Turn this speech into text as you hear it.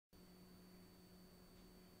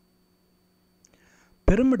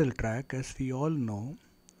pyramidal tract, as we all know,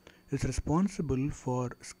 is responsible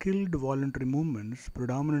for skilled voluntary movements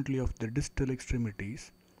predominantly of the distal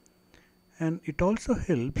extremities, and it also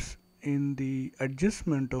helps in the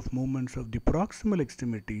adjustment of movements of the proximal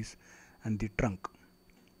extremities and the trunk.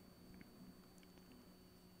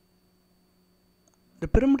 The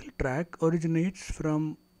pyramidal tract originates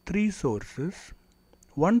from three sources.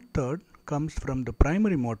 1/3 comes from the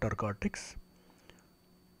primary motor cortex,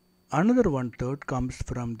 another 1/3 comes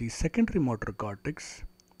from the secondary motor cortex,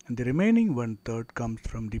 and the remaining 1/3 comes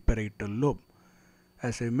from the parietal lobe.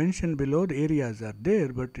 As I mentioned below, the areas are there,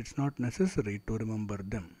 but it's not necessary to remember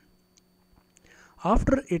them.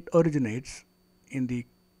 After it originates in the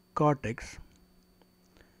cortex,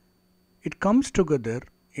 it comes together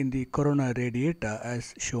in the corona radiata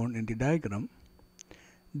as shown in the diagram.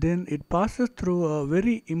 Then it passes through a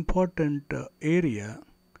very important area,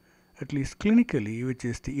 at least clinically, which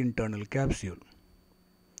is the internal capsule.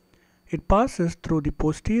 It passes through the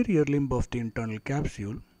posterior limb of the internal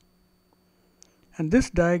capsule, and this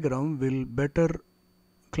diagram will better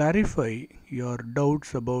clarify your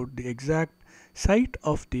doubts about the exact site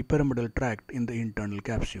of the pyramidal tract in the internal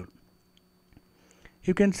capsule.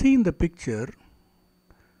 You can see in the picture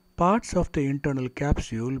parts of the internal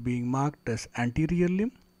capsule being marked as anterior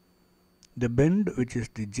limb, the bend which is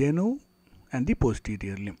the genu, and the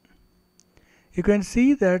posterior limb. You can see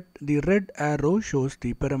that the red arrow shows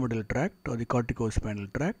the pyramidal tract or the corticospinal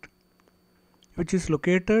tract, which is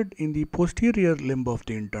located in the posterior limb of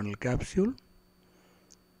the internal capsule.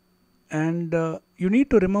 And you need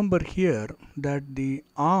to remember here that the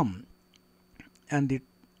arm and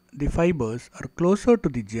the fibers are closer to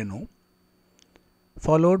the genu,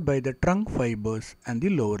 followed by the trunk fibers and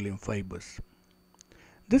the lower limb fibers.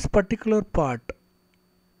 This particular part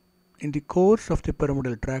in the course of the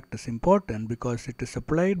pyramidal tract is important because it is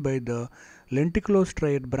supplied by the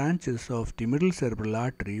lenticulostriate branches of the middle cerebral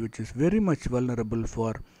artery, which is very much vulnerable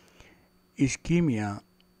for ischemia,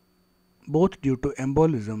 both due to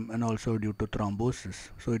embolism and also due to thrombosis.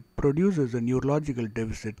 So it produces a neurological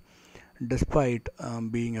deficit despite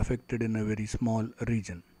being affected in a very small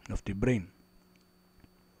region of the brain.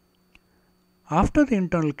 After the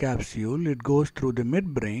internal capsule, it goes through the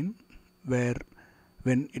midbrain, where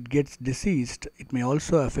when it gets diseased, it may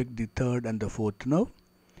also affect the third and the fourth nerve.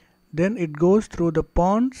 Then it goes through the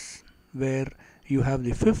pons, where you have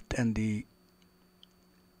the fifth and the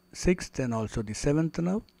sixth and also the seventh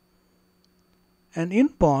nerve. And in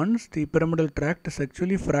pons, the pyramidal tract is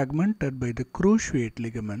actually fragmented by the cruciate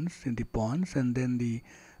ligaments in the pons, and then the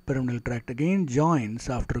pyramidal tract again joins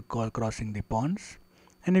after crossing the pons.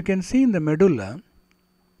 And you can see in the medulla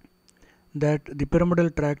that the pyramidal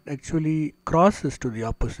tract actually crosses to the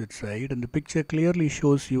opposite side, and the picture clearly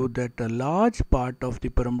shows you that a large part of the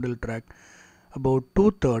pyramidal tract, about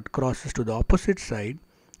 2/3, crosses to the opposite side,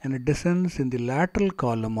 and it descends in the lateral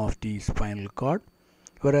column of the spinal cord,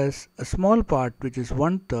 whereas a small part, which is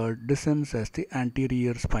 1/3, descends as the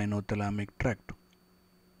anterior spinothalamic tract.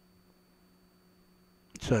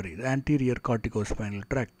 The anterior corticospinal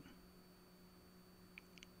tract.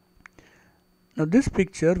 Now this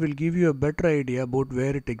picture will give you a better idea about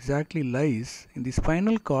where it exactly lies. In the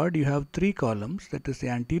spinal cord, you have three columns, that is the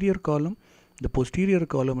anterior column, the posterior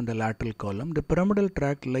column, and the lateral column. The pyramidal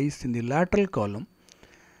tract lies in the lateral column,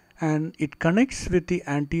 and it connects with the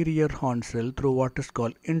anterior horn cell through what is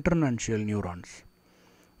called internuncial neurons.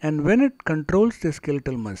 And when it controls the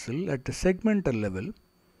skeletal muscle at the segmental level,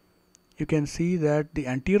 you can see that the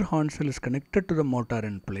anterior horn cell is connected to the motor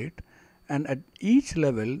end plate, and at each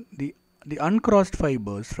level the uncrossed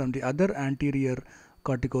fibers from the other anterior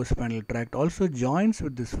corticospinal tract also joins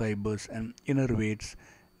with these fibers and innervates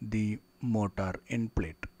the motor end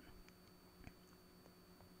plate.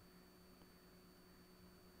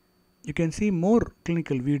 You can see more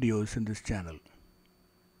clinical videos in this channel.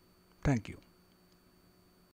 Thank you.